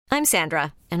I'm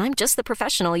Sandra, and I'm just the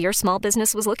professional your small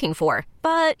business was looking for.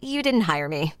 But you didn't hire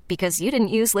me because you didn't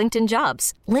use LinkedIn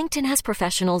Jobs. LinkedIn has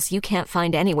professionals you can't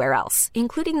find anywhere else,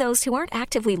 including those who aren't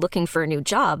actively looking for a new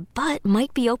job, but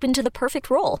might be open to the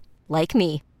perfect role, like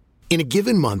me. In a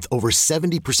given month, over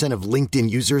 70% of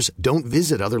LinkedIn users don't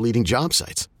visit other leading job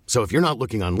sites. So if you're not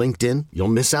looking on LinkedIn, you'll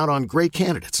miss out on great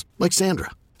candidates like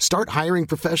Sandra. Start hiring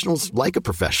professionals like a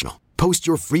professional. Post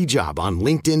your free job on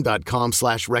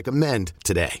linkedin.com/recommend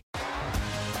today.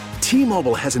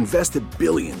 T-Mobile has invested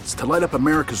billions to light up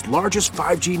America's largest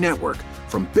 5G network,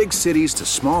 from big cities to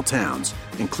small towns,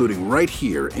 including right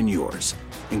here in yours.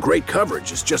 And great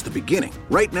coverage is just the beginning.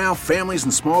 Right now, families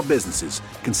and small businesses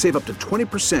can save up to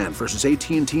 20% versus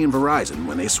AT&T and Verizon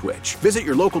when they switch. Visit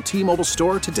your local T-Mobile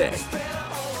store today.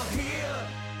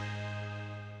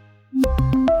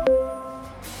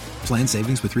 Plan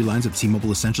savings with 3 lines of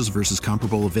T-Mobile Essentials versus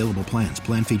comparable available plans.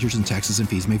 Plan features and taxes and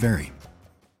fees may vary.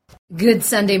 Good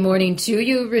Sunday morning to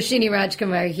you. Rashini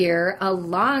Rajkumar here,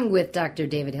 along with Dr.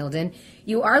 David Hilden.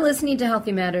 You are listening to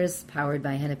Healthy Matters, powered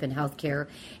by Hennepin Healthcare,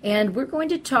 and we're going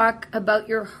to talk about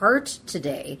your heart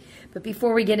today. But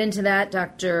before we get into that,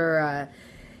 Dr.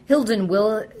 Hilden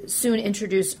will soon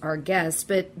introduce our guest.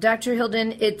 But Dr.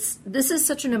 Hilden, this is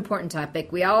such an important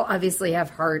topic. We all obviously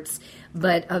have hearts,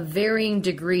 but of varying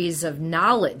degrees of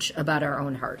knowledge about our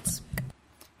own hearts.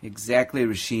 Exactly,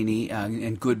 Rashini,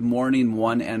 and good morning,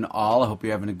 one and all. I hope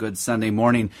you're having a good Sunday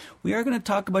morning. We are going to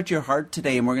talk about your heart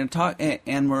today, and we're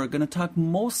going to talk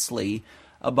mostly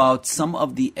about some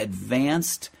of the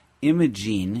advanced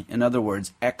imaging, in other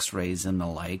words, X-rays and the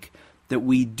like, that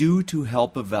we do to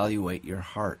help evaluate your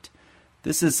heart.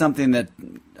 This is something that,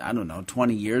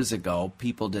 20 years ago,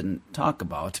 people didn't talk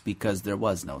about because there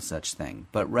was no such thing.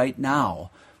 But right now,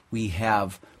 we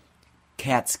have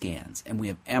CAT scans, and we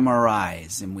have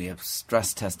MRIs, and we have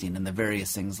stress testing, and the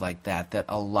various things like that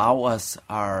allow us,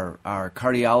 our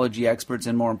cardiology experts,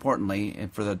 and more importantly,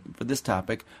 and for this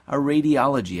topic, our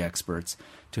radiology experts,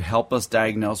 to help us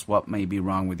diagnose what may be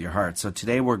wrong with your heart. So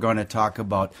today we're going to talk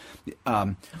about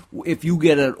if you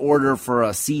get an order for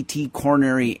a CT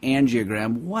coronary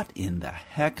angiogram, what in the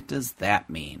heck does that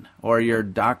mean? Or your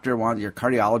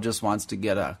cardiologist wants to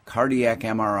get a cardiac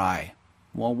MRI.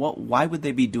 Well, why would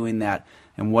they be doing that,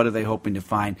 and what are they hoping to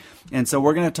find? And so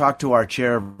we're going to talk to our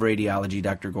chair of radiology,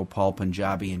 Dr. Gopal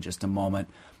Punjabi, in just a moment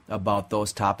about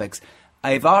those topics.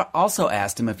 I've also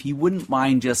asked him if he wouldn't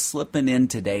mind just slipping in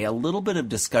today a little bit of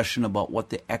discussion about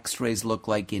what the X-rays look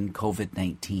like in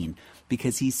COVID-19,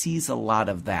 because he sees a lot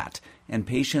of that. And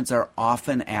patients are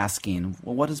often asking,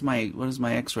 well, what does my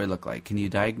X-ray look like? Can you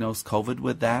diagnose COVID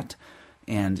with that?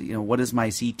 And, what does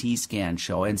my CT scan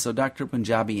show? And so Dr.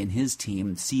 Punjabi and his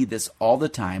team see this all the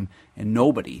time, and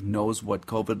nobody knows what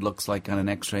COVID looks like on an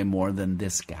X-ray more than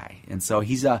this guy. And so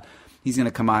he's going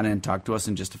to come on and talk to us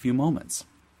in just a few moments.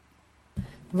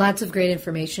 Lots of great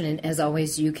information, and as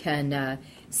always, you can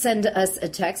send us a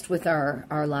text with our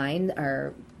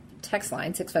text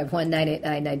line,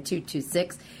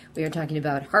 651-989-9226. We are talking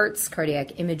about hearts,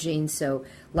 cardiac imaging, so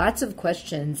lots of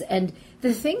questions. And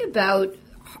the thing about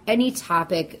any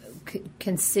topic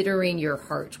considering your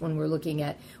heart, when we're looking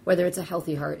at whether it's a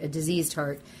healthy heart, a diseased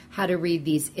heart, how to read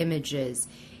these images,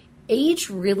 age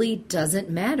really doesn't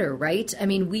matter, right? I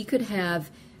mean, we could have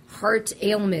heart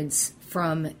ailments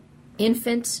from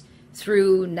infant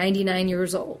through 99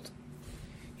 years old.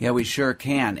 Yeah, we sure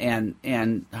can.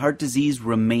 And heart disease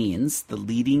remains the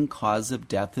leading cause of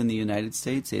death in the United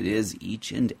States. It is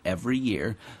each and every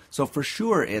year. So for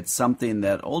sure, it's something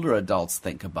that older adults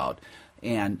think about,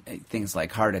 and things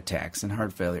like heart attacks and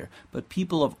heart failure. But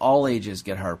people of all ages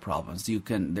get heart problems.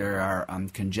 There are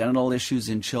congenital issues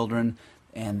in children,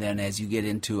 and then as you get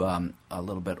into a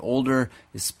little bit older,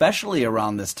 especially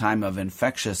around this time of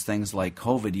infectious things like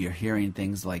COVID, you're hearing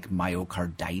things like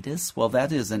myocarditis. Well,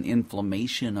 that is an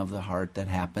inflammation of the heart that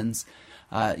happens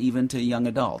even to young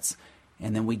adults.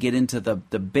 And then we get into the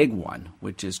big one,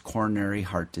 which is coronary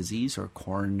heart disease or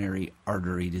coronary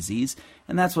artery disease.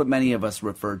 And that's what many of us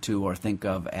refer to or think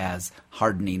of as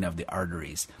hardening of the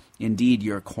arteries. Indeed,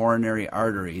 your coronary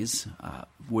arteries,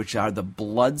 which are the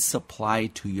blood supply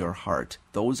to your heart,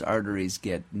 those arteries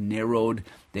get narrowed.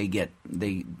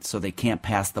 So they can't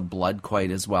pass the blood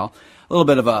quite as well. A little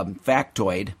bit of a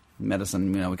factoid.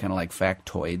 Medicine, we kind of like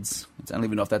factoids. I don't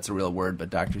even know if that's a real word,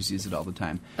 but doctors use it all the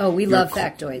time. Oh, we love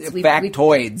factoids.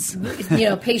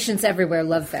 Factoids. Patients everywhere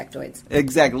love factoids.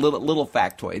 Exactly, little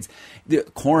factoids. The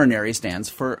coronary stands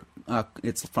for,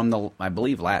 it's from the, I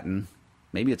believe, Latin,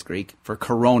 maybe it's Greek, for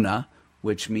corona,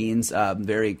 which means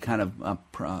very kind of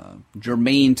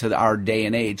germane to our day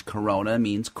and age. Corona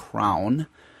means crown.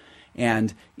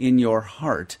 And in your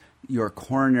heart, your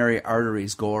coronary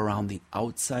arteries go around the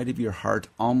outside of your heart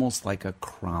almost like a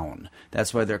crown.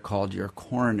 That's why they're called your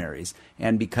coronaries.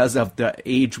 And because of the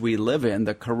age we live in,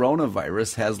 the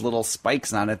coronavirus has little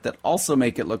spikes on it that also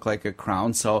make it look like a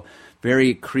crown. So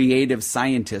very creative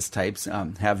scientist types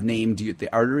have named the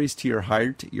arteries to your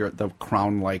heart, the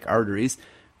crown-like arteries.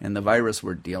 And the virus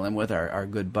we're dealing with, our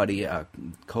good buddy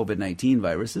COVID-19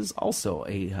 virus, is also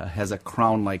has a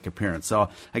crown-like appearance. So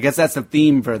I guess that's the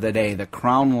theme for the day, the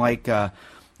crown-like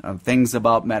things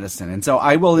about medicine. And so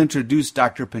I will introduce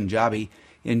Dr. Punjabi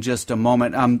in just a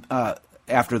moment.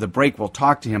 After the break, we'll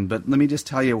talk to him. But let me just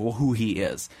tell you who he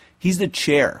is. He's the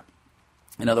chair,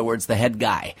 in other words, the head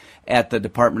guy at the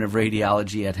Department of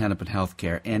Radiology at Hennepin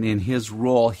Healthcare. And in his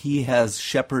role, he has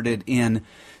shepherded in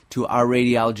to our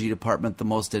radiology department the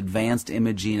most advanced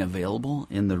imaging available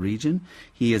in the region.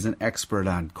 He is an expert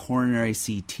on coronary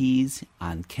CTs,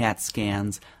 on CAT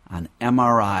scans, on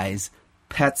MRIs,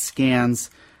 PET scans,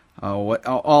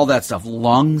 all that stuff,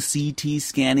 lung CT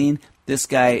scanning. This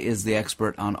guy is the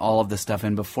expert on all of this stuff.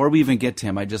 And before we even get to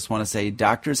him, I just want to say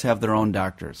doctors have their own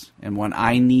doctors. And when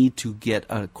I need to get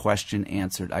a question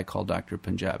answered, I call Dr.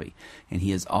 Punjabi. And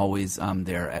he is always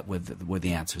there with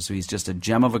the answer. So he's just a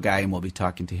gem of a guy, and we'll be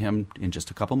talking to him in just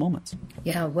a couple moments.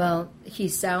 Yeah, well, he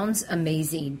sounds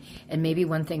amazing. And maybe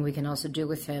one thing we can also do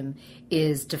with him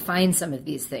is define some of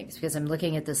these things, because I'm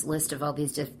looking at this list of all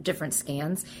these different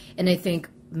scans, and I think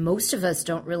most of us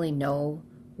don't really know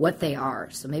what they are.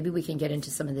 So maybe we can get into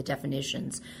some of the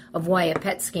definitions of why a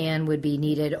PET scan would be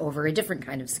needed over a different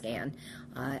kind of scan.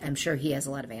 I'm sure he has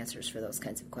a lot of answers for those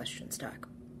kinds of questions, Doc.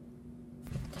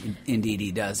 Indeed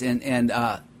he does. And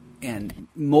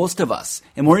most of us,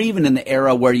 and we're even in the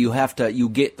era where you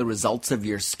get the results of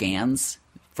your scans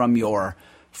from your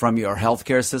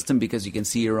healthcare system because you can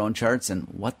see your own charts, and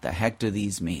what the heck do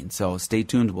these mean? So stay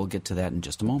tuned. We'll get to that in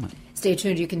just a moment. Stay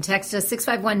tuned. You can text us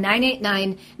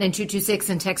 651-989-9226,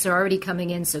 and texts are already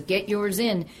coming in, so get yours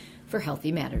in for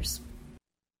Healthy Matters.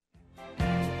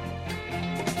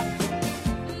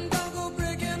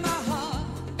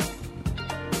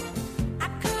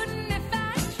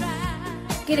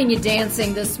 Getting you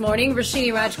dancing this morning,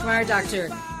 Rashini Rajkumar, Dr.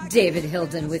 David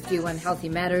Hilden with you on Healthy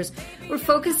Matters. We're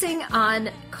focusing on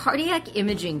cardiac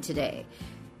imaging today.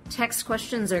 Text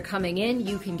questions are coming in.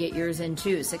 You can get yours in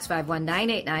too,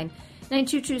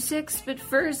 651-989-9226. But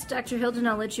first, Dr. Hilden,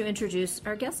 I'll let you introduce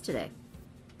our guest today.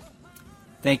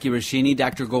 Thank you, Rashini.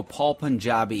 Dr. Gopal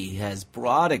Punjabi has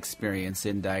broad experience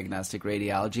in diagnostic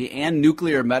radiology and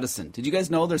nuclear medicine. Did you guys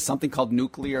know there's something called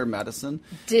nuclear medicine?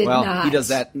 Did not. He does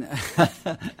that.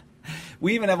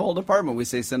 We even have a whole department. We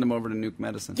say send them over to nuke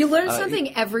medicine. You learn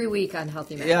something every week on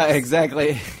Healthy Matters. Yeah,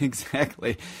 exactly.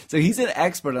 So he's an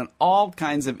expert on all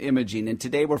kinds of imaging, and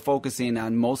today we're focusing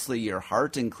on mostly your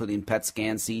heart, including PET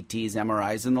scans, CTs,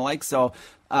 MRIs, and the like. So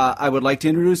I would like to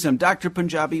introduce him. Dr.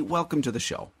 Punjabi, welcome to the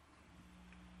show.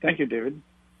 Thank you, David.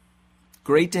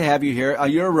 Great to have you here.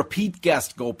 You're a repeat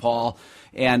guest, Gopal,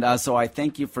 and so I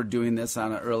thank you for doing this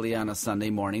early on a Sunday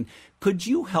morning. Could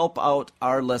you help out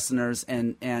our listeners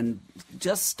and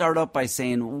just start up by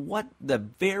saying what the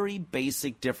very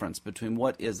basic difference between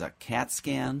what is a CAT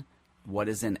scan, what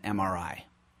is an MRI?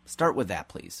 Start with that,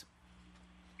 please.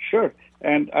 Sure.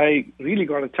 And I really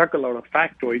got a chuckle out of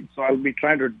factoids, so I'll be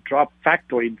trying to drop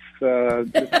factoids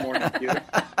this morning here.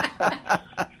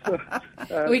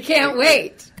 We can't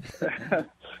wait.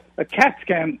 A CAT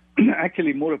scan,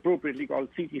 actually more appropriately called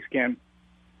CT scan,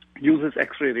 uses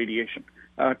X-ray radiation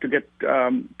to get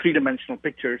three-dimensional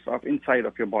pictures of inside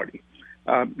of your body.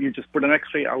 You just put an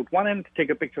X-ray out one end, take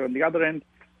a picture on the other end,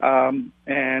 and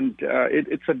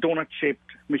it's a donut-shaped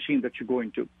machine that you go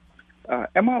into.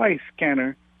 MRI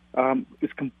scanner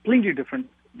is completely different,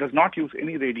 does not use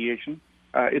any radiation.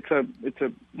 It's a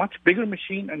much bigger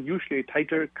machine and usually a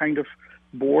tighter kind of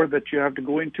bore that you have to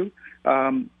go into.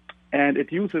 And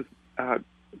it uses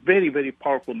very, very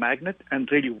powerful magnet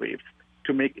and radio waves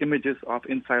to make images of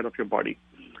inside of your body.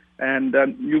 And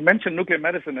you mentioned nuclear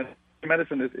medicine, and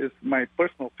medicine is my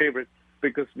personal favorite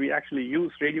because we actually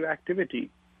use radioactivity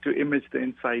to image the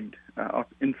insides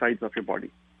of your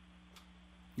body.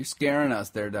 You're scaring us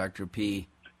there, Dr. P.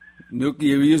 You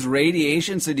use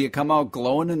radiation, so do you come out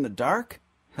glowing in the dark?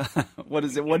 What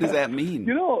is it? What does that mean?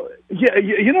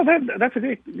 That's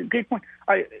a great point.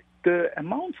 The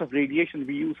amounts of radiation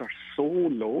we use are so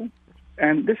low,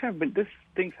 and these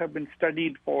things have been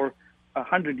studied for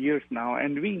 100 years now,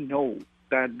 and we know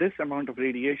that this amount of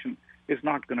radiation is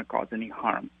not going to cause any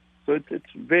harm. So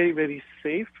it's very, very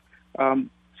safe.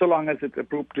 So long as it's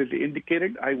appropriately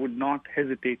indicated, I would not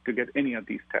hesitate to get any of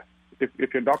these tests.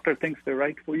 If your doctor thinks they're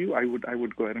right for you, I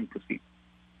would go ahead and proceed.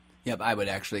 Yep, I would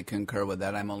actually concur with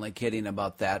that. I'm only kidding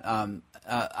about that.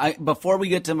 Before we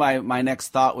get to my next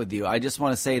thought with you, I just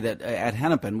want to say that at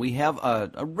Hennepin we have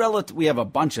we have a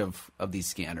bunch of these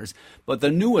scanners, but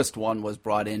the newest one was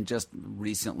brought in just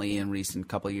recently, in recent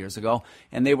couple of years ago,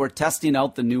 and they were testing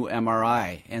out the new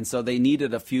MRI, and so they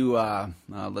needed a few,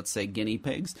 let's say, guinea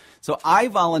pigs. So I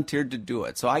volunteered to do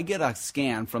it. So I get a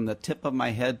scan from the tip of my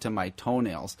head to my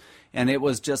toenails. And it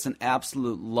was just an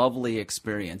absolute lovely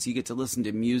experience. You get to listen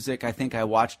to music. I think I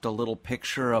watched a little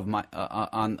picture of my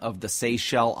of the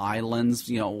Seychelles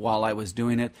Islands, while I was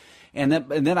doing it. And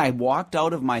then I walked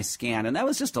out of my scan, and I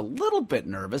was just a little bit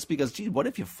nervous because, gee, what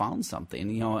if you found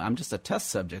something? I'm just a test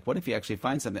subject. What if you actually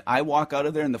find something? I walk out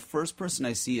of there, and the first person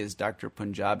I see is Dr.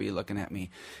 Punjabi looking at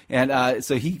me. And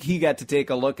so he got to take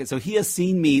a look. And so he has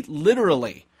seen me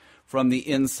literally from the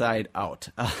inside out.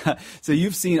 So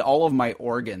you've seen all of my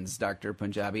organs, Dr.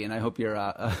 Punjabi, and I hope you're,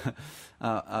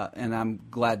 and I'm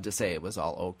glad to say it was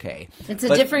all okay. It's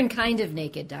a different kind of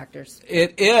naked, doctors.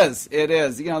 It is.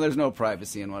 There's no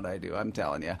privacy in what I do, I'm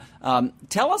telling you.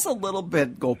 Tell us a little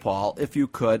bit, Gopal, if you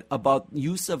could, about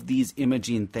use of these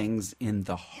imaging things in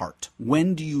the heart.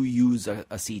 When do you use a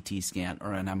CT scan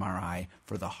or an MRI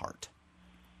for the heart?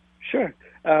 Sure.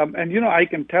 And I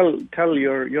can tell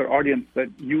your audience that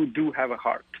you do have a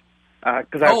heart.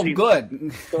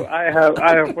 Good. So I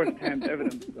have first-hand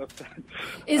evidence of that.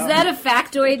 Is that a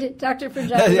factoid, Dr.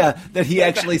 Punjabi? Yeah, that he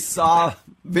actually saw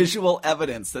visual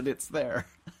evidence that it's there.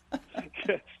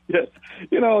 Yes.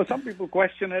 Some people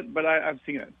question it, but I've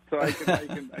seen it, so I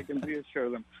can reassure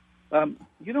them.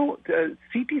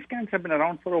 CT scans have been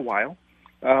around for a while.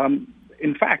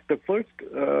 In fact, the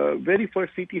very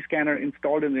first CT scanner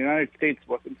installed in the United States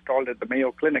was installed at the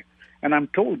Mayo Clinic, and I'm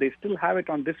told they still have it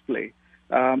on display.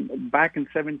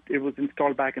 It was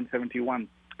installed back in 1971.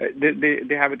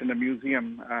 They have it in a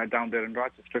museum down there in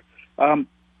Rochester.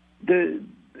 The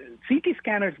CT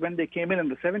scanners, when they came in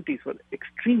the 70s, were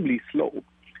extremely slow,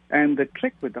 and the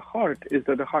trick with the heart is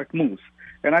that the heart moves.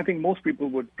 And I think most people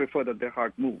would prefer that their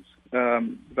heart moves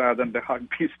rather than the heart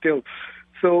be still.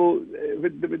 So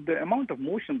with the amount of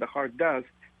motion the heart does,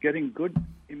 getting good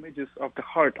images of the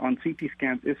heart on CT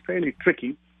scans is fairly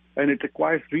tricky, and it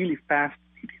requires really fast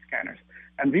CT scanners.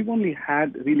 And we've only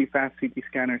had really fast CT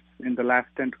scanners in the last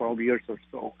 10, 12 years or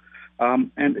so.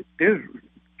 And they're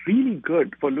really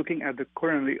good for looking at the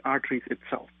coronary arteries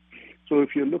itself. So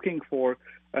if you're looking for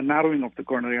a narrowing of the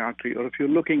coronary artery, or if you're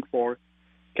looking for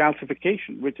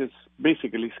calcification, which is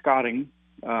basically scarring,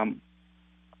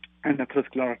 and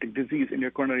atherosclerotic disease in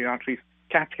your coronary arteries,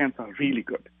 CAT scans are really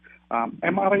good.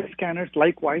 MRI scanners,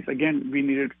 likewise, again, we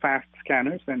needed fast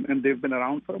scanners, and they've been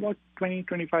around for about 20,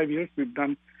 25 years. We've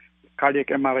done cardiac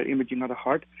MRI imaging of the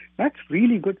heart. That's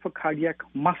really good for cardiac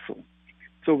muscle.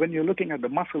 So when you're looking at the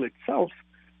muscle itself,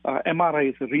 MRI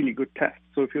is a really good test.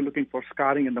 So if you're looking for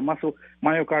scarring in the muscle,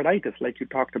 myocarditis, like you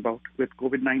talked about with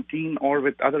COVID-19 or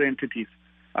with other entities,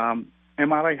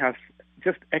 MRI has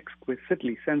just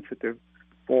exquisitely sensitive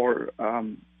for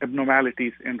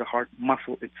abnormalities in the heart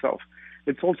muscle itself.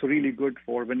 It's also really good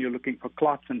for when you're looking for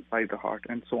clots inside the heart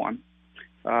and so on.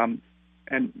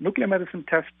 And nuclear medicine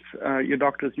tests, your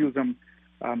doctors use them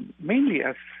mainly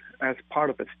as part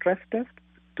of a stress test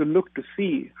to look to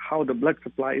see how the blood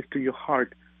supply is to your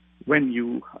heart when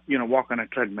you walk on a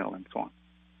treadmill and so on.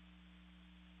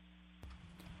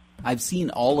 I've seen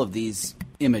all of these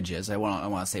images. I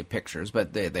want to say pictures,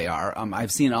 but they are.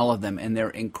 I've seen all of them, and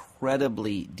they're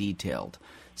incredibly detailed.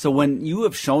 So when you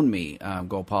have shown me,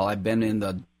 Gopal, I've been in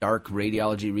the dark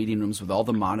radiology reading rooms with all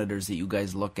the monitors that you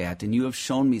guys look at, and you have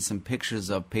shown me some pictures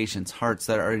of patients' hearts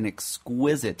that are in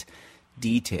exquisite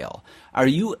detail. Are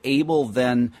you able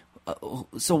then...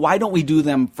 so why don't we do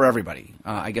them for everybody?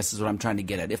 I guess is what I'm trying to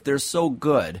get at. If they're so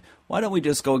good, why don't we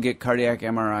just go get cardiac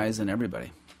MRIs and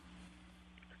everybody?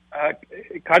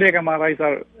 Cardiac MRIs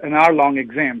are an hour-long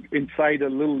exam inside a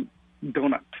little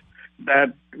donut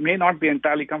that may not be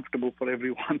entirely comfortable for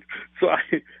everyone. So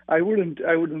I wouldn't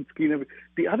screen every.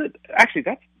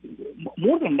 That's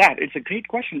more than that. It's a great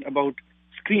question about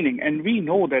screening, and we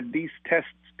know that these tests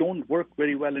don't work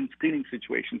very well in screening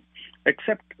situations,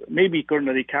 except maybe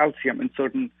coronary calcium in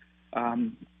certain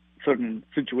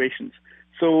situations.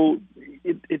 So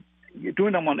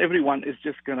doing them on everyone is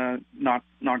just gonna not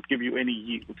give you any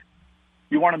yield.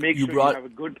 You want to make sure you have a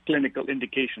good clinical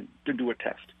indication to do a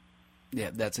test. Yeah,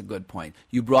 that's a good point.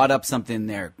 You brought up something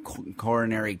there,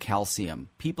 coronary calcium.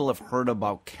 People have heard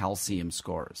about calcium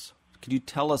scores. Could you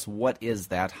tell us what is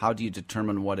that? How do you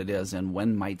determine what it is, and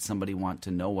when might somebody want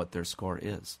to know what their score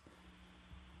is?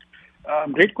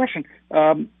 Great question.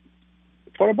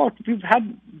 We've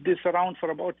had this around for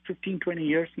about 15, 20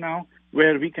 years now,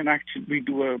 where we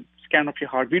do a scan of your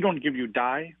heart. We don't give you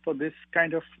dye for this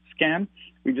kind of scan.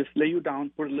 We just lay you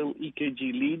down, put a little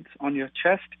EKG leads on your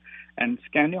chest, and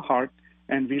scan your heart.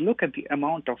 And we look at the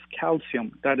amount of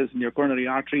calcium that is in your coronary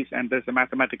arteries, and there's a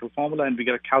mathematical formula, and we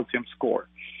get a calcium score.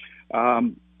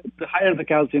 The higher the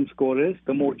calcium score is,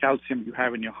 the more calcium you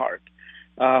have in your heart.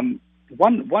 One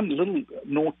little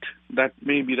note that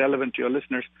may be relevant to your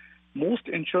listeners, most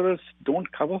insurers don't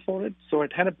cover for it. So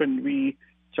at Hennepin, we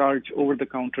charge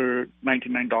over-the-counter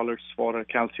 $99 for a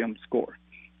calcium score.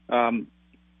 And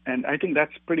I think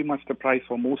that's pretty much the price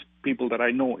for most people that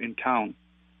I know in town.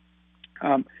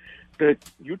 The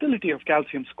utility of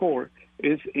calcium score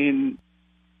is in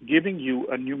giving you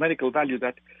a numerical value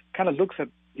that kind of looks at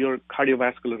your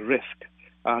cardiovascular risk.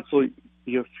 So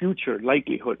your future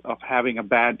likelihood of having a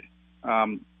bad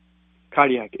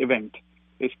cardiac event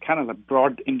is kind of a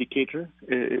broad indicator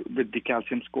with the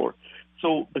calcium score.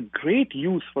 So a great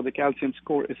use for the calcium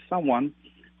score is someone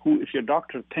who, if your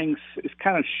doctor thinks, is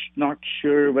kind of not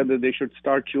sure whether they should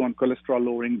start you on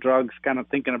cholesterol-lowering drugs, kind of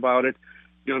thinking about it.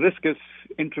 Your risk is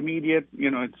intermediate.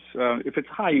 It's if it's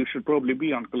high, you should probably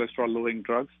be on cholesterol-lowering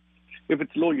drugs. If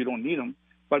it's low, you don't need them.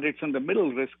 But it's in the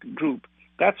middle risk group.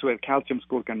 That's where calcium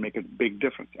score can make a big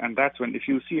difference. And that's when, if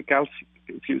you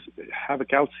have a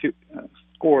calcium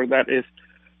score that is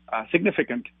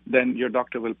significant, then your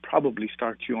doctor will probably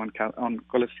start you on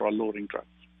cholesterol-lowering drugs.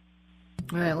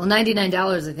 All right. Well,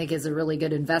 $99, I think, is a really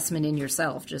good investment in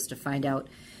yourself just to find out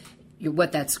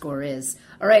what that score is.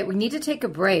 All right, we need to take a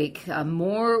break.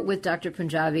 More with Dr.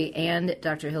 Punjabi and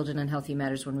Dr. Hilden on Healthy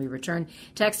Matters when we return.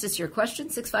 Text us your question,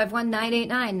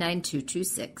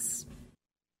 651-989-9226.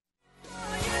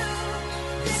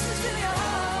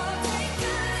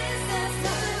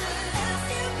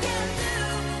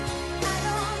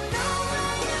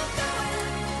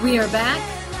 We are back.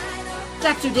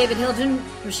 Dr. David Hilden,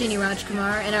 Roshini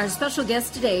Rajkumar, and our special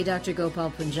guest today, Dr. Gopal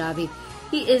Punjabi.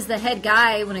 He is the head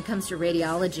guy when it comes to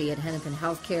radiology at Hennepin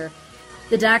Healthcare.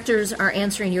 The doctors are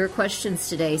answering your questions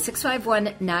today.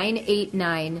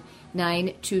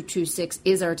 651-989-9226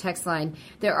 is our text line.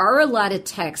 There are a lot of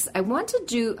texts. I want to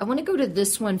go to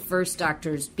this one first,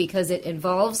 doctors, because it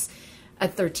involves a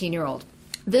 13-year-old.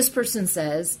 This person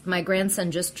says, my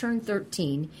grandson just turned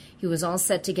 13. He was all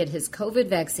set to get his COVID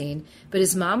vaccine, but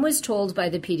his mom was told by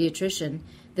the pediatrician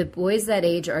that boys that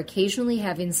age are occasionally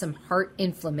having some heart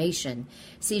inflammation.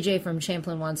 CJ from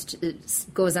Champlin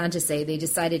goes on to say they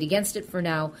decided against it for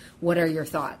now. What are your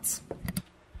thoughts?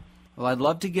 Well, I'd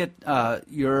love to get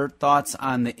your thoughts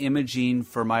on the imaging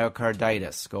for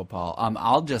myocarditis, Gopal.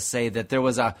 I'll just say that there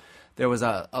was a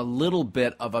little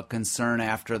bit of a concern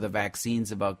after the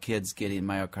vaccines about kids getting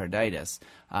myocarditis,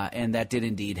 and that did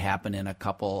indeed happen in a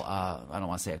couple, I don't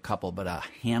want to say a couple, but a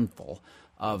handful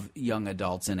of young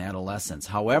adults and adolescents.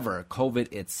 However,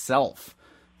 COVID itself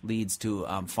leads to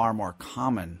far more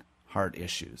common heart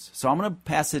issues. So I'm going to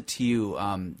pass it to you,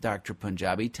 Dr.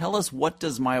 Punjabi. Tell us, what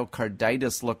does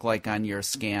myocarditis look like on your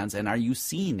scans, and are you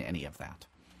seeing any of that?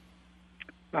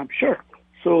 Sure.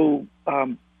 So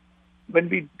the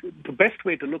best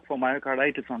way to look for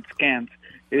myocarditis on scans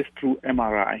is through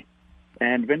MRI.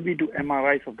 And when we do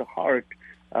MRIs of the heart,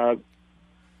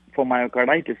 for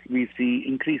myocarditis, we see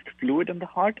increased fluid in the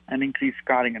heart and increased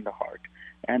scarring in the heart.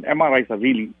 And MRIs are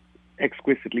really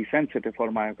exquisitely sensitive for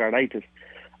myocarditis.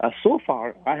 So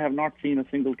far, I have not seen a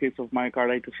single case of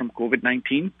myocarditis from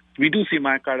COVID-19. We do see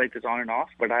myocarditis on and off,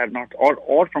 but I have not,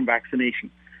 or from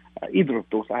vaccination. Either of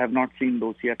those, I have not seen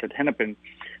those yet at Hennepin.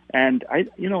 And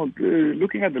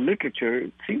looking at the literature,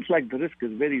 it seems like the risk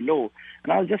is very low.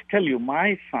 And I'll just tell you,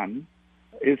 my son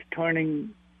is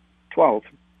turning 12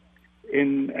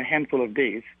 in a handful of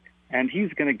days, and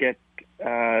he's going to get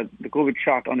the COVID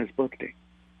shot on his birthday.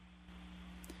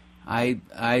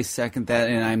 I second that,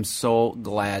 and I'm so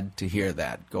glad to hear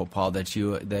that, Gopal, that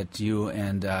you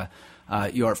and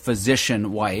your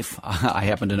physician wife, I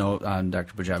happen to know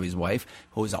Dr. Punjabi's wife,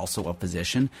 who is also a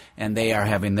physician, and they are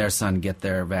having their son get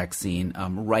their vaccine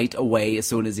right away as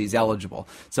soon as he's eligible.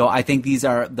 So I think these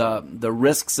are the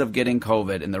risks of getting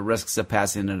COVID and the risks of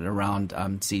passing it around,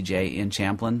 CJ, in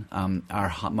Champlin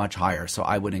are much higher. So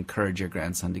I would encourage your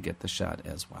grandson to get the shot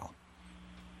as well.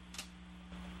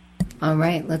 All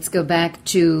right, let's go back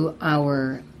to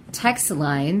our text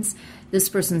lines. This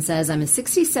person says, I'm a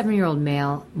 67-year-old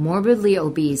male, morbidly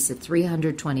obese at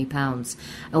 320 pounds.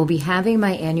 I will be having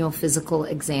my annual physical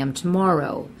exam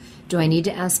tomorrow. Do I need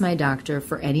to ask my doctor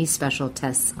for any special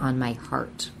tests on my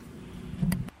heart?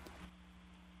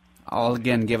 I'll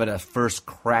again give it a first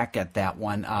crack at that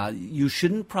one. You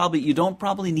don't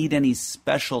probably need any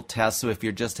special tests if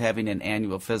you're just having an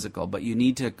annual physical, but you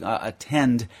need to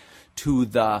attend to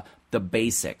the the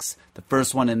basics. The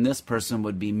first one in this person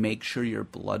would be make sure your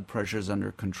blood pressure is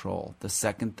under control. The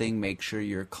second thing, make sure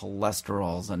your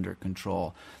cholesterol is under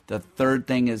control. The third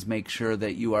thing is make sure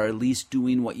that you are at least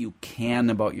doing what you can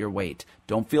about your weight.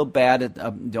 Don't feel bad.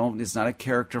 It's not a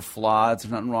character flaw. It's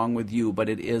nothing wrong with you, but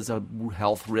it is a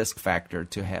health risk factor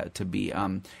to be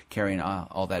carrying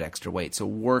all that extra weight. So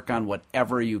work on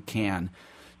whatever you can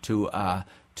to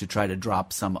try to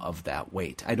drop some of that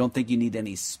weight. I don't think you need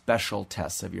any special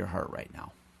tests of your heart right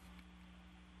now.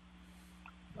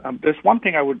 There's one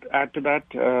thing I would add to that,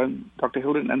 Dr.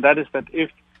 Hilden, and that is that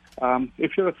if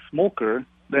you're a smoker,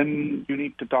 then you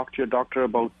need to talk to your doctor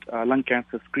about lung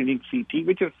cancer screening CT,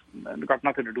 which has got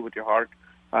nothing to do with your heart.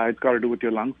 It's got to do with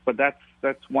your lungs. But that's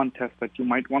one test that you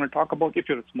might want to talk about if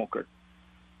you're a smoker.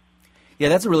 Yeah,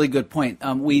 that's a really good point.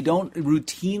 We don't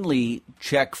routinely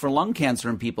check for lung cancer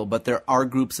in people, but there are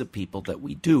groups of people that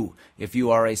we do. If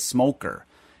you are a smoker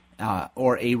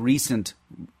or a recent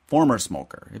former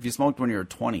smoker. If you smoked when you were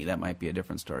 20, that might be a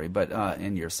different story, but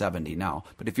and you're 70 now.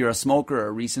 But if you're a smoker or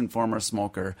a recent former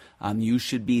smoker, you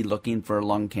should be looking for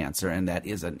lung cancer, and that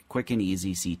is a quick and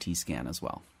easy CT scan as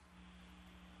well.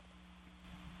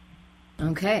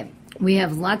 Okay. We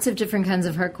have lots of different kinds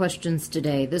of heart questions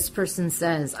today. This person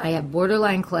says, I have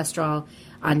borderline cholesterol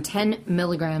on 10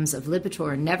 milligrams of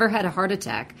Lipitor, never had a heart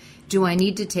attack. Do I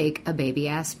need to take a baby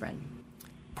aspirin?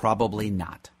 Probably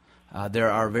not. There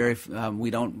are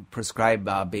we don't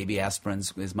prescribe baby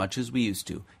aspirins as much as we used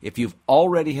to. If you've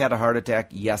already had a heart attack,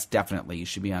 yes, definitely, you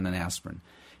should be on an aspirin.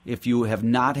 If you have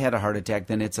not had a heart attack,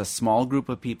 then it's a small group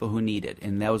of people who need it,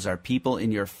 and those are people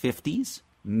in your 50s,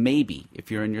 maybe if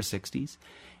you're in your 60s,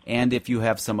 and if you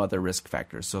have some other risk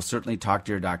factors. So certainly talk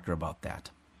to your doctor about that.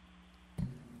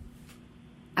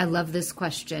 I love this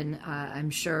question. I'm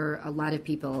sure a lot of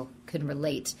people can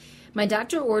relate. My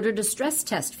doctor ordered a stress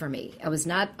test for me. I was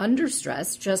not under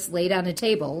stress, just laid on a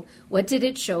table. What did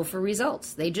it show for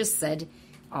results? They just said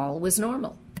all was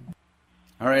normal.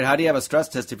 All right, how do you have a stress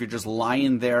test if you're just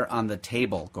lying there on the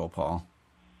table, Gopal?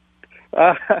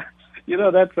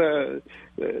 That's a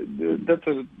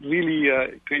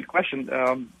really great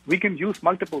question. We can use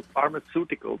multiple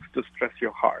pharmaceuticals to stress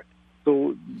your heart.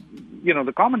 So,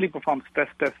 the commonly performed stress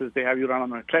tests is they have you run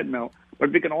on a treadmill,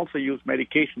 but we can also use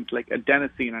medications like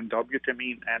adenosine and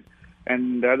dobutamine,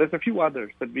 and there's a few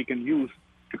others that we can use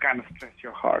to kind of stress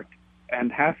your heart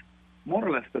and have more or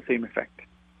less the same effect.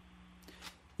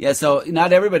 Yeah, so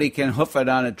not everybody can hoof it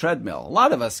on a treadmill. A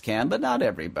lot of us can, but not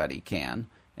everybody can.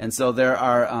 And so there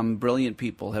are brilliant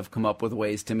people have come up with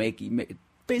ways to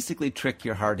basically trick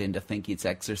your heart into thinking it's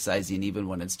exercising even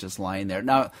when it's just lying there.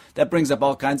 Now, that brings up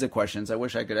all kinds of questions. I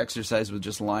wish I could exercise with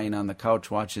just lying on the couch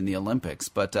watching the Olympics,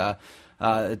 but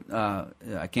I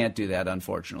can't do that,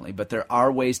 unfortunately. But there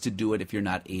are ways to do it if you're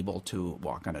not able to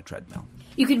walk on a treadmill.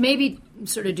 You could maybe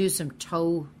sort of do some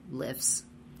toe lifts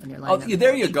when you're lying on the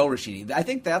there couch. you go, Rashini. I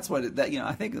think that's what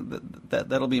I think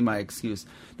that'll be my excuse.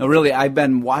 No, really, I've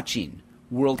been watching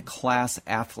world-class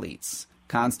athletes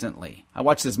constantly. I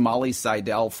watched this Molly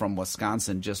Seidel from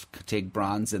Wisconsin just take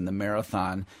bronze in the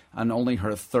marathon on only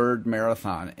her third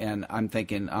marathon, and I'm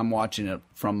thinking, I'm watching it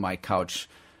from my couch.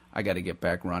 I got to get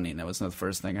back running. That was the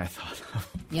first thing I thought of.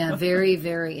 Yeah, very,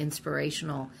 very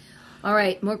inspirational. All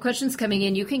right, more questions coming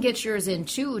in. You can get yours in,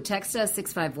 too. Text us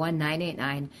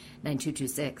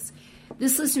 651-989-9226.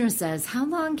 This listener says, how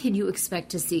long can you expect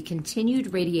to see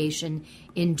continued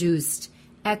radiation-induced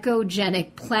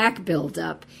echogenic plaque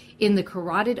buildup in the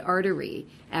carotid artery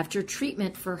after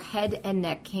treatment for head and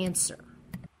neck cancer?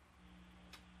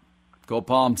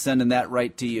 Gopal, I'm sending that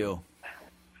right to you.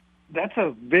 That's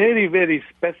a very, very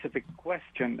specific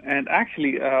question. And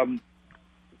actually, I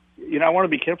want to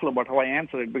be careful about how I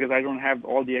answer it because I don't have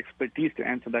all the expertise to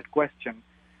answer that question.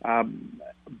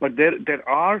 But there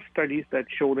are studies that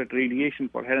show that radiation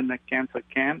for head and neck cancer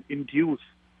can induce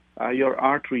your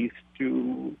arteries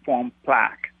to form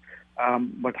plaque.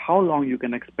 But how long you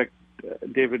can expect,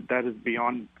 David, that is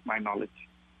beyond my knowledge.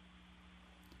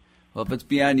 Well, if it's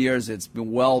beyond yours, it's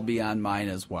well beyond mine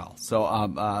as well. So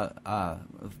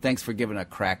thanks for giving a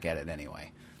crack at it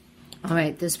anyway. All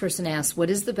right, this person asks, what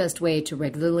is the best way to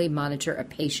regularly monitor a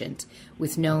patient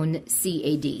with known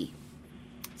CAD?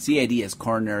 CAD is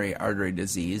coronary artery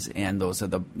disease, and those are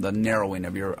the narrowing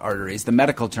of your arteries. The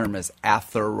medical term is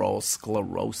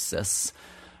atherosclerosis.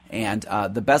 And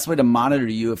the best way to monitor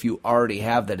you if you already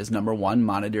have that is, number one,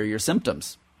 monitor your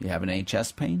symptoms. You have any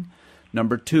chest pain?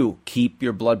 Number two, keep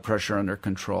your blood pressure under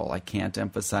control. I can't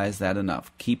emphasize that enough.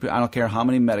 I don't care how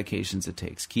many medications it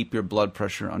takes. Keep your blood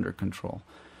pressure under control.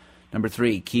 Number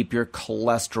 3, keep your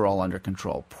cholesterol under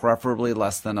control, preferably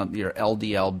less than your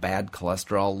LDL bad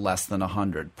cholesterol, less than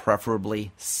 100,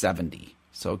 preferably 70.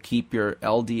 So keep your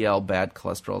LDL bad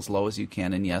cholesterol as low as you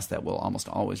can, and yes, that will almost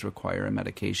always require a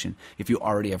medication if you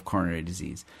already have coronary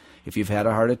disease. If you've had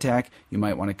a heart attack, you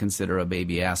might want to consider a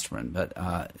baby aspirin, but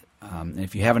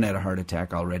if you haven't had a heart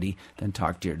attack already, then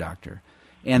talk to your doctor.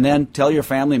 And then tell your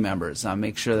family members,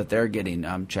 make sure that they're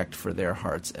getting checked for their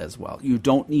hearts as well. You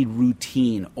don't need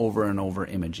routine over and over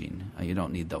imaging. You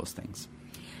don't need those things.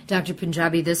 Dr.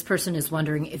 Punjabi, this person is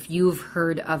wondering if you've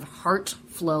heard of heart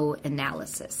flow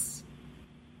analysis.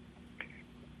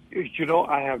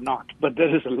 I have not, but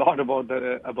there is a lot about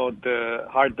the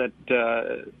heart that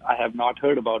I have not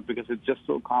heard about because it's just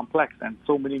so complex and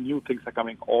so many new things are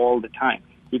coming all the time.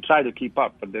 We try to keep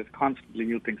up, but there's constantly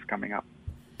new things coming up.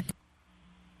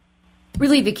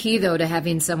 Really the key, though, to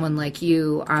having someone like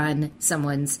you on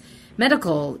someone's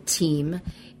medical team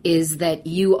is that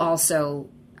you also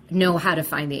know how to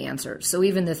find the answers. So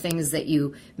even the things that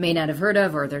you may not have heard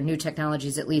of or they're new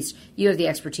technologies, at least you have the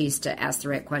expertise to ask the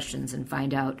right questions and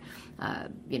find out,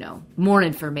 more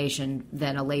information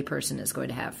than a layperson is going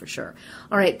to have for sure.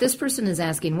 All right, this person is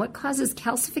asking, what causes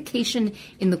calcification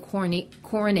in the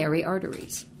coronary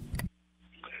arteries?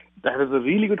 That is a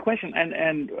really good question.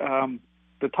 And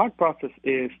the thought process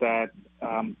is that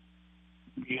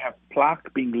you have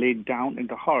plaque being laid down in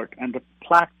the heart, and the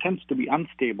plaque tends to be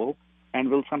unstable and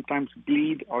will sometimes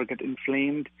bleed or get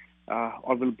inflamed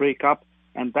or will break up,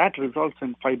 and that results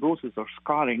in fibrosis or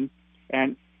scarring.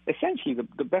 And essentially,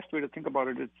 the best way to think about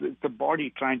it is it's the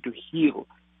body trying to heal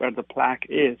where the plaque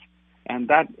is, and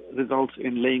that results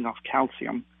in laying of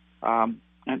calcium. And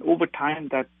over time,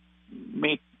 that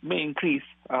may increase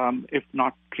if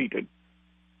not treated.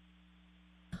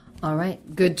 All right.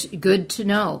 Good to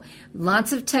know.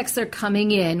 Lots of texts are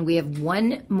coming in. We have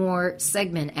one more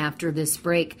segment after this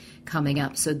break coming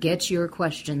up, so get your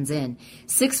questions in.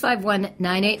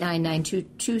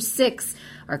 651-989-9226,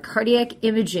 our cardiac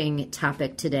imaging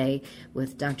topic today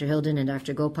with Dr. Hilden and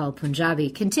Dr. Gopal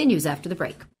Punjabi continues after the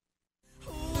break.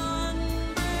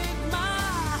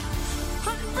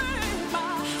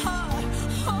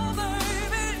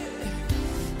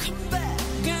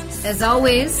 As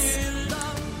always,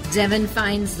 Devin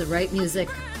finds the right music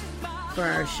for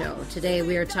our show. Today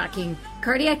we are talking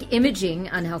cardiac imaging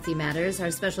on Healthy Matters. Our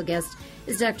special guest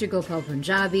is Dr. Gopal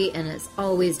Punjabi, and as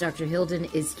always, Dr. Hilden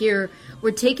is here.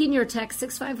 We're taking your text,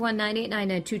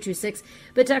 651-989-9226.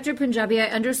 But Dr. Punjabi, I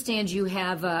understand you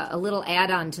have a little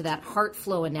add-on to that heart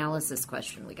flow analysis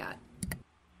question we got.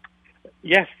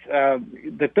 Yes,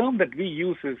 the term that we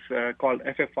use is called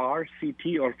FFR,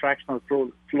 CT, or fractional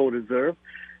flow reserve.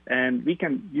 And we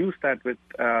can use that with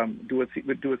do a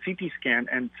CT scan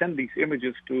and send these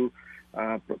images to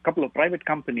a couple of private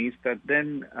companies that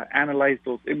then analyze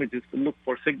those images to look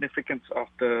for significance of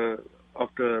the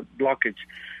blockage.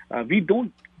 We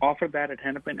don't offer that at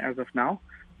Hennepin as of now,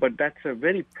 but that's a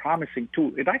very promising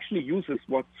tool. It actually uses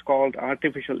what's called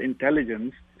artificial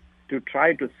intelligence to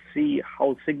try to see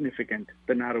how significant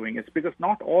the narrowing is, because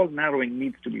not all narrowing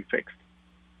needs to be fixed.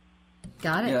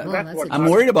 Got it. Yeah, Well, I'm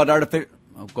worried about artificial.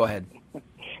 Oh, go ahead.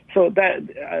 So that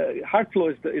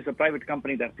HeartFlow is a private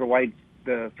company that provides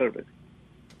the service.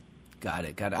 Got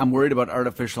it. I'm worried about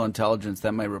artificial intelligence.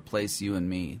 That might replace you and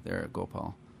me there,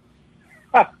 Gopal.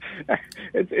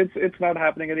 It's not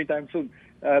happening anytime soon.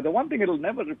 The one thing it'll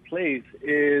never replace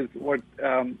is what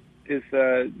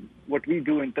we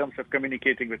do in terms of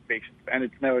communicating with patients, and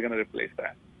it's never going to replace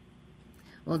that.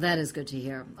 Well, that is good to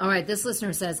hear. All right, this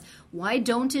listener says, why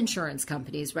don't insurance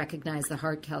companies recognize the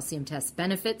heart calcium test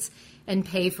benefits and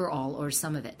pay for all or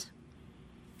some of it?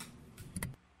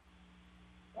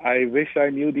 I wish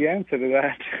I knew the answer to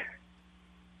that.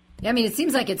 Yeah, I mean, it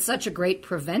seems like it's such a great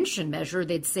prevention measure.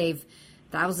 They'd save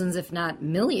thousands, if not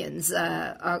millions,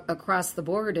 across the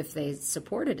board if they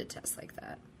supported a test like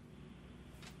that.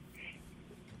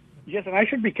 Yes, and I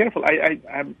should be careful.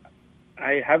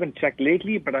 I haven't checked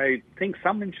lately, but I think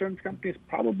some insurance companies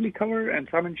probably cover and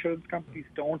some insurance companies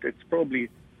don't. It's probably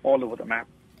all over the map.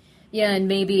 Yeah, and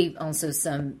maybe also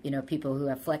some, people who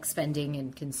have flex spending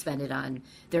and can spend it on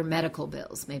their medical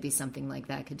bills. Maybe something like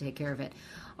that could take care of it.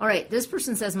 All right, this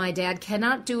person says, my dad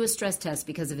cannot do a stress test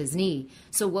because of his knee.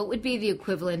 So what would be the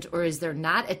equivalent, or is there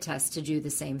not a test to do the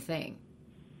same thing?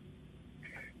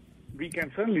 We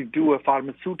can certainly do a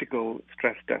pharmaceutical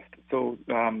stress test. So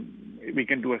we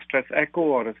can do a stress echo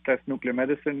or a stress nuclear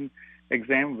medicine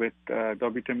exam with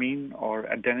dobutamine or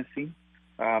adenosine.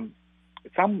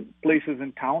 Some places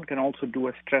in town can also do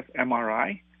a stress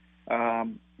MRI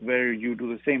where you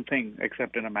do the same thing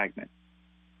except in a magnet.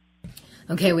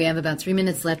 Okay, we have about 3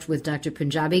 minutes left with Dr.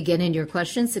 Punjabi. Get in your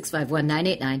questions,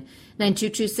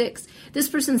 651-989-9226. This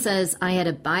person says, I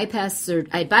had bypass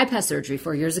surgery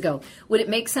 4 years ago. Would it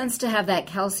make sense to have that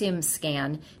calcium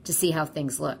scan to see how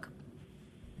things look?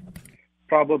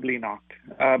 Probably not.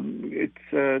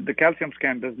 The calcium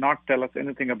scan does not tell us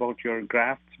anything about your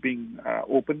grafts being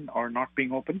open or not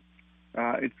being open.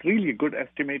 It's really a good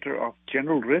estimator of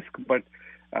general risk, but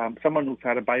someone who's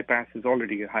had a bypass is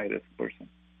already a high-risk person.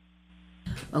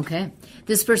 Okay.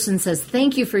 This person says,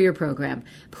 thank you for your program.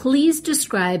 Please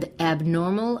describe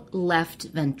abnormal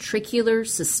left ventricular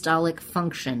systolic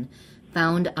function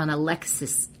found on a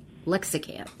Lexiscan.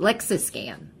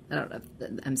 I don't know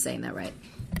if I'm saying that right.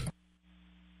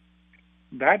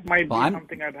 That might be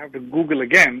something I'd have to Google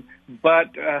again,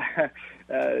 but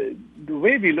the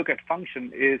way we look at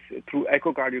function is through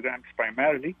echocardiograms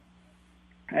primarily,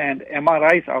 and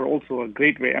MRIs are also a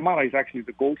great way. MRI is actually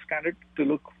the gold standard to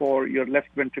look for your left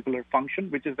ventricular function,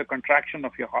 which is the contraction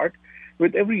of your heart.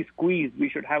 With every squeeze, we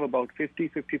should have about 50,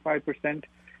 55%,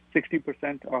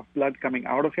 60% of blood coming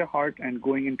out of your heart and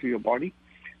going into your body.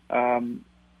 And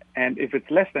if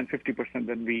it's less than 50%,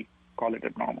 then we call it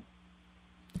abnormal.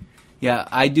 Yeah,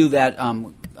 I do that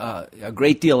a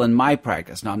great deal in my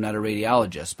practice. Now, I'm not a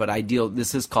radiologist, but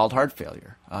this is called heart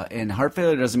failure. And heart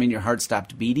failure doesn't mean your heart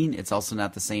stopped beating. It's also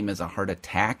not the same as a heart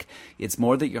attack. It's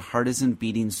more that your heart isn't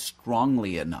beating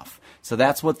strongly enough. So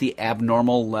that's what the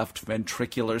abnormal left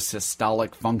ventricular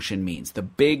systolic function means. The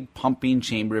big pumping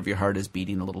chamber of your heart is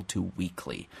beating a little too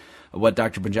weakly. What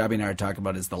Dr. Punjabi and I are talking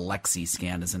about is the Lexi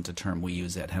scan. Isn't a term we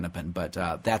use at Hennepin, but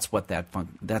that's what that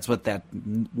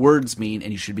words mean,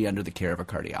 and you should be under the care of a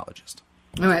cardiologist.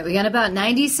 All right, we got about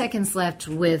 90 seconds left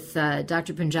with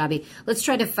Dr. Punjabi. Let's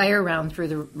try to fire around through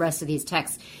the rest of these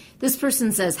texts. This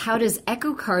person says, how does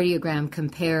echocardiogram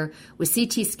compare with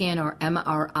CT scan or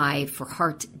MRI for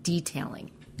heart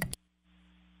detailing?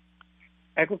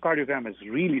 Echocardiogram is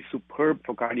really superb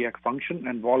for cardiac function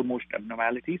and wall-most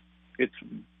abnormalities. It's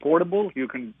portable. You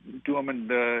can do them in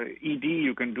the ED.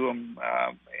 You can do them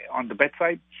on the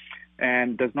bedside,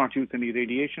 and does not use any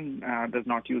radiation, does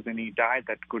not use any dye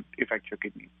that could affect your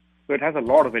kidneys. So it has a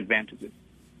lot of advantages.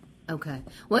 Okay.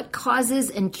 What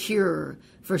causes and cure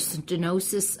for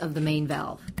stenosis of the main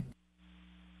valve?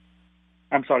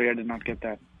 I'm sorry, I did not get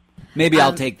that. Maybe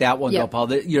I'll take that one, yeah. though, Paul.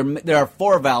 There are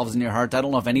 4 valves in your heart. I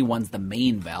don't know if anyone's the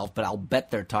main valve, but I'll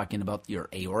bet they're talking about your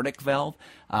aortic valve.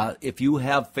 If you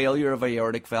have failure of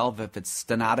aortic valve, if it's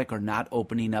stenotic or not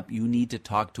opening up, you need to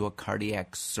talk to a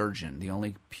cardiac surgeon. The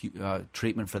only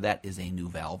treatment for that is a new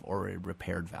valve or a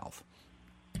repaired valve.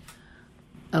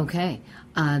 Okay.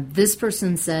 This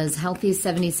person says, healthy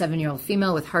 77-year-old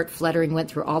female with heart fluttering,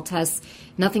 went through all tests.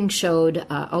 Nothing showed.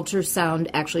 Ultrasound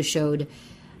actually showed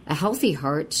a healthy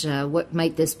heart. What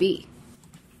might this be?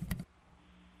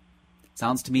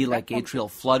 Sounds to me like atrial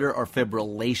flutter or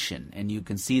fibrillation, and you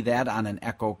can see that on an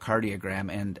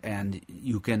echocardiogram. And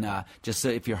you can just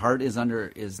if your heart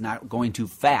is not going too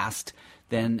fast,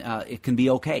 then it can be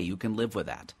okay. You can live with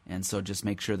that. And so just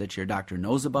make sure that your doctor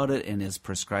knows about it and is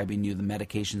prescribing you the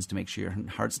medications to make sure your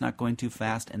heart's not going too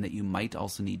fast, and that you might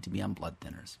also need to be on blood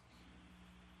thinners.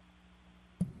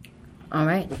 All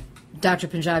right. Dr.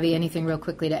 Punjabi, anything real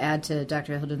quickly to add to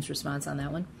Dr. Hilden's response on that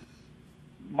one?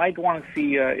 Might want to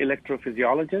see an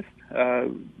electrophysiologist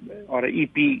or an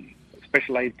EP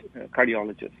specialized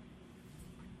cardiologist.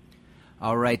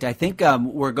 All right. I think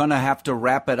we're going to have to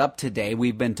wrap it up today.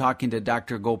 We've been talking to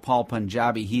Dr. Gopal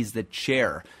Punjabi. He's the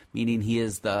chair, meaning he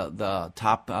is the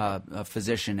top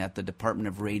physician at the Department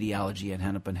of Radiology at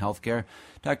Hennepin Healthcare.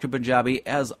 Dr. Punjabi,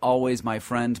 as always, my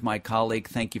friend, my colleague,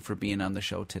 thank you for being on the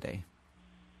show today.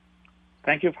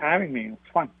 Thank you for having me.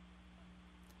 It's fun.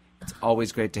 It's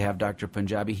always great to have Dr.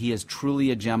 Punjabi. He is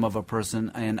truly a gem of a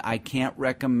person, and I can't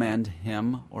recommend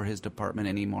him or his department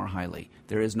any more highly.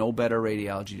 There is no better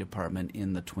radiology department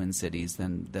in the Twin Cities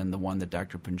than the one that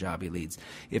Dr. Punjabi leads.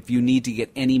 If you need to get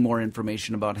any more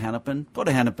information about Hennepin, go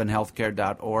to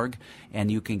hennepinhealthcare.org,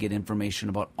 and you can get information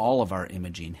about all of our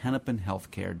imaging,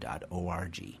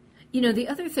 hennepinhealthcare.org. You know, the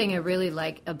other thing I really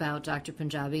like about Dr.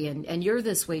 Punjabi, and you're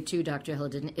this way too, Dr.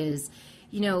 Hilden, is,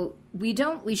 you know,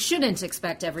 we shouldn't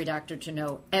expect every doctor to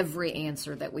know every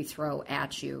answer that we throw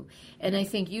at you. And I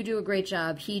think you do a great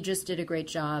job. He just did a great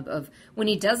job of, when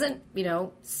he doesn't,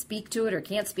 speak to it or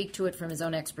can't speak to it from his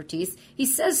own expertise, he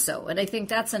says so. And I think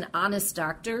that's an honest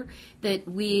doctor that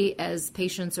we as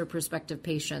patients or prospective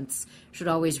patients should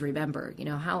always remember. You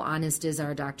know, how honest is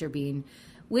our doctor being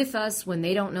with us? When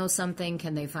they don't know something,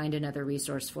 can they find another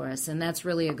resource for us? And that's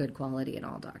really a good quality in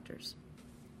all doctors.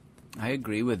 I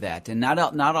agree with that, and not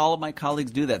all of my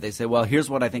colleagues do that. They say, "Well, here's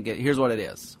what I think. Here's what it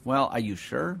is." Well, are you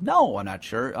sure? No, I'm not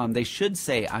sure. They should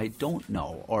say, "I don't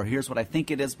know," or "Here's what I think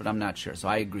it is, but I'm not sure." So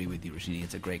I agree with you, Rashini.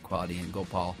 It's a great quality, and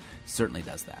Gopal certainly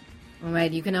does that. All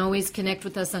right, you can always connect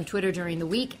with us on Twitter during the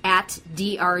week at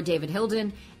Dr. David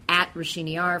Hilden, at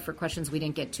Rashini R for questions we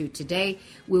didn't get to today.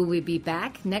 Will we be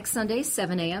back next Sunday,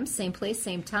 7 a.m., same place,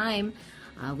 same time,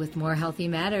 with more Healthy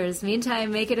Matters.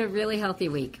 Meantime, make it a really healthy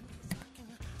week.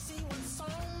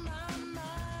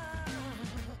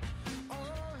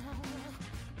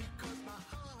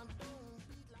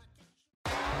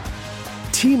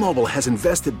 T-Mobile has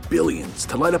invested billions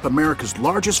to light up America's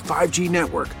largest 5G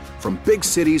network, from big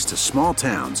cities to small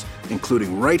towns,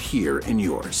 including right here in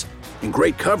yours. And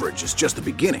great coverage is just the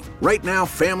beginning. Right now,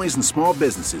 families and small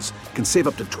businesses can save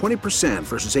up to 20%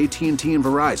 versus AT&T and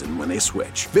Verizon when they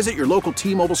switch. Visit your local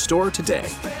T-Mobile store today.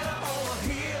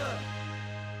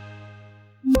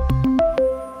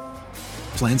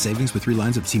 Plan savings with 3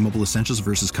 lines of T-Mobile Essentials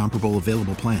versus comparable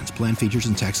available plans. Plan features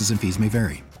and taxes and fees may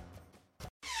vary.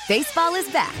 Baseball is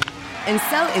back, and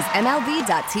so is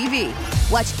MLB.tv.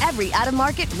 Watch every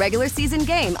out-of-market regular season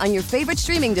game on your favorite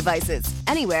streaming devices,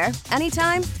 anywhere,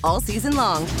 anytime, all season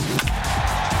long.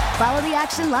 Follow the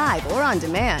action live or on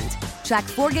demand. Track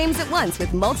 4 games at once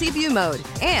with multi-view mode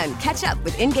and catch up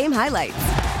with in-game highlights.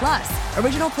 Plus,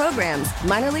 original programs,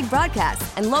 minor league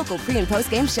broadcasts, and local pre- and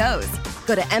post-game shows.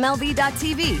 Go to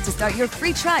MLB.tv to start your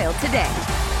free trial today.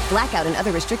 Blackout and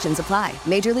other restrictions apply.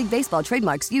 Major League Baseball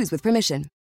trademarks used with permission.